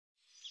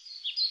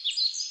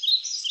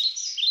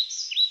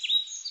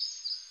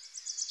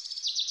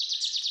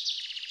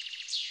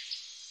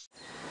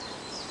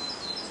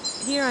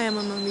here I am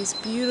among these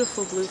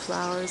beautiful blue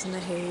flowers in The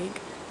Hague.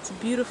 It's a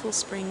beautiful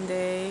spring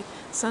day.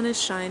 Sun is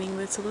shining,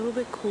 but it's a little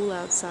bit cool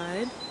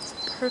outside. It's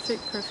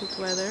perfect, perfect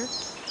weather.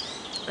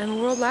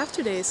 And World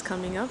Laughter Day is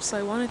coming up, so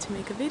I wanted to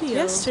make a video.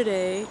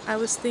 Yesterday, I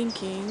was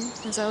thinking,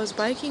 as I was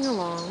biking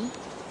along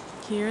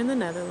here in the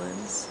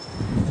Netherlands,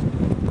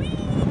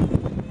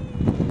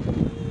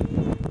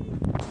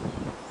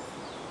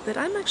 that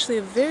I'm actually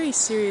a very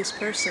serious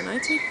person. I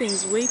take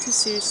things way too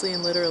seriously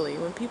and literally.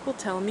 When people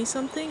tell me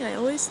something, I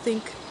always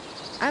think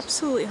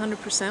absolutely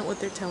 100% what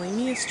they're telling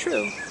me is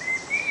true.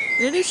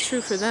 And it is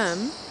true for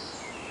them,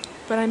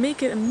 but I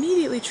make it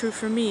immediately true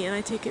for me, and I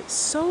take it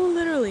so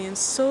literally and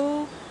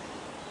so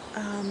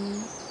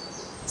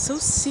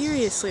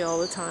seriously all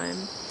the time.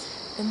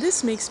 And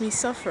this makes me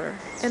suffer.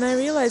 And I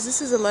realize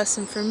this is a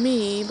lesson for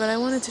me, but I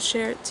wanted to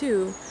share it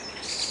too.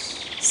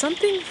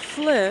 Something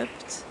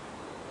flipped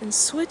and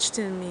switched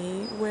in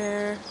me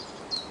where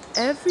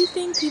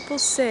everything people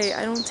say,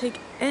 I don't take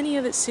any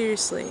of it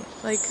seriously.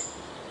 Like,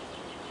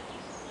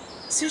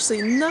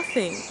 seriously,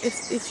 nothing.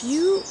 If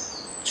you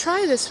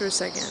try this for a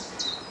second,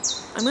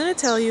 I'm gonna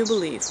tell you a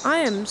belief. I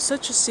am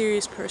such a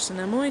serious person.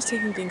 I'm always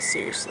taking things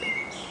seriously.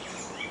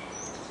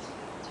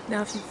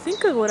 Now, if you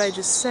think of what I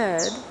just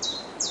said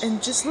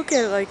and just look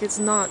at it like it's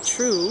not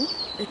true,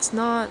 it's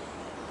not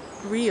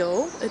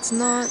real, it's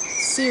not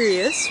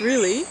serious,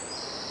 really,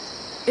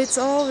 it's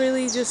all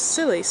really just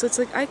silly. So it's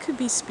like I could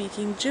be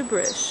speaking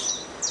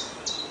gibberish.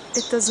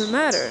 It doesn't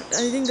matter.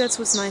 I think that's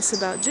what's nice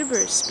about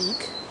gibberish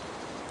speak,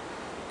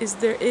 is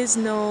there is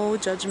no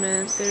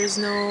judgment, there's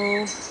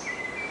none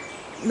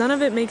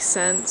of it makes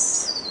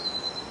sense.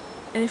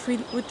 And if we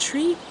would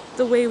treat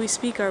the way we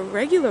speak our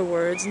regular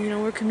words,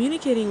 and we're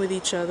communicating with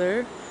each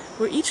other,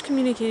 we're each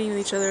communicating with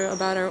each other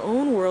about our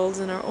own worlds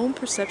and our own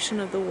perception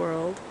of the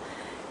world,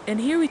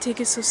 and here we take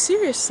it so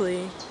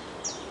seriously.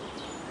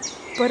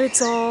 But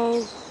it's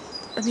all,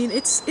 I mean,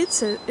 it's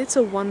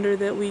a wonder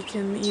that we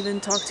can even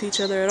talk to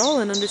each other at all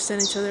and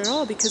understand each other at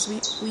all, because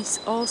we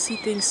all see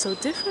things so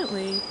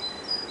differently.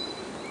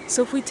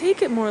 So if we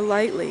take it more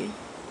lightly,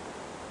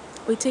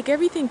 we take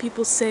everything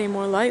people say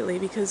more lightly,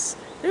 because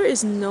there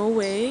is no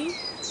way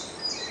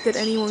that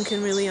anyone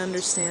can really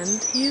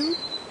understand you.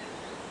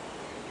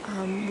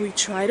 We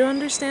try to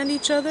understand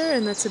each other,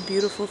 and that's a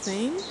beautiful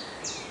thing,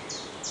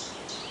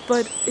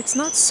 but it's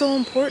not so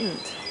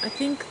important. I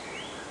think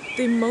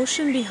the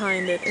emotion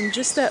behind it, and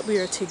just that we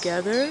are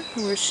together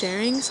and we're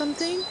sharing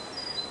something,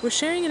 we're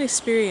sharing an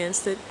experience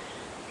that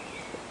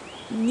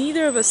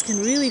neither of us can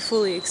really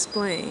fully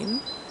explain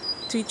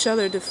to each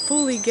other to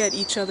fully get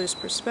each other's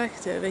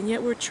perspective, and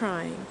yet we're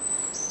trying.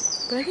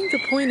 But I think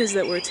the point is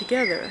that we're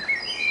together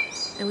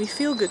and we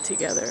feel good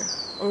together,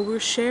 or we're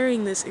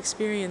sharing this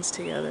experience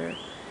together,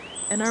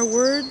 and our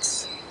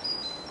words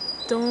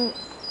don't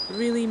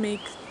really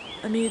make,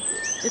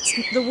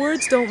 the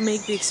words don't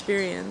make the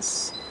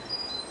experience.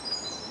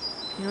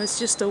 It's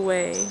just a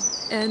way.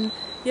 And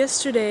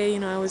yesterday,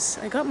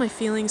 I got my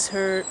feelings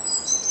hurt,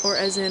 or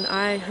as in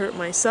I hurt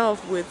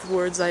myself with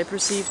words I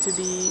perceived to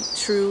be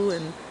true,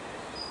 and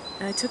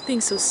I took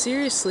things so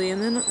seriously,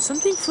 and then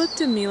something flipped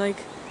in me,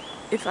 like,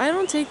 if I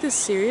don't take this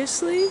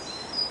seriously,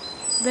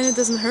 then it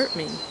doesn't hurt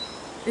me.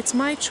 It's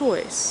my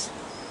choice.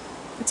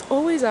 It's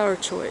always our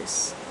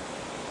choice.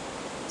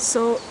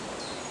 So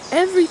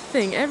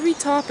everything, every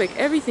topic,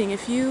 everything,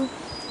 if you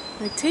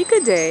take a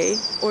day,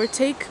 or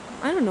take,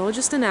 I don't know,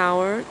 just an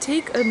hour,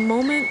 take a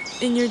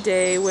moment in your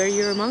day where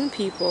you're among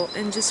people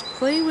and just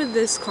play with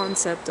this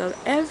concept of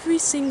every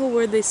single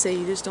word they say,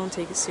 you just don't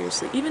take it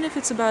seriously. Even if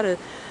it's about a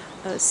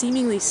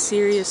seemingly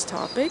serious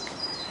topic,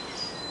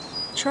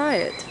 try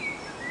it.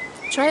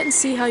 Try it and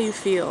see how you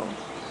feel.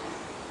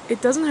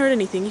 It doesn't hurt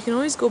anything. You can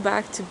always go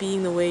back to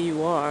being the way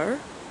you are,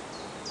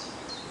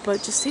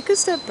 but just take a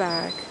step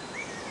back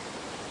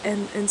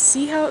and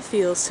see how it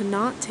feels to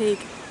not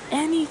take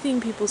anything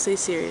people say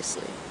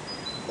seriously,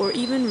 or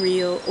even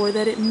real, or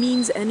that it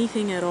means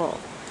anything at all,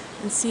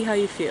 and see how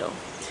you feel,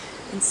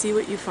 and see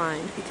what you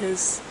find,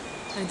 because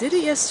I did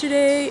it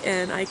yesterday,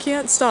 and I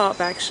can't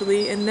stop,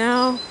 actually, and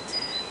now,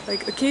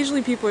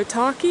 occasionally people are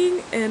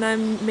talking, and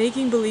I'm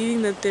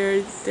believing that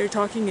they're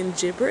talking in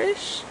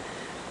gibberish,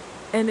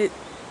 and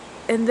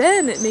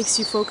then it makes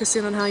you focus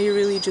in on how you're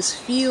really just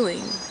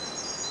feeling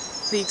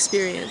the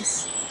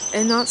experience,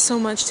 and not so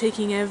much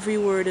taking every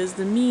word as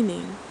the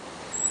meaning.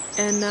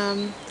 And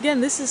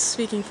again, this is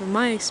speaking from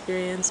my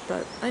experience,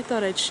 but I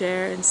thought I'd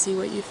share and see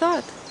what you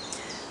thought.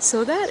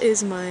 So that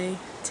is my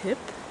tip.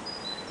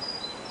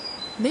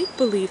 Make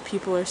believe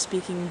people are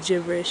speaking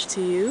gibberish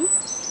to you,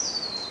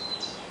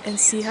 and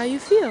see how you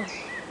feel.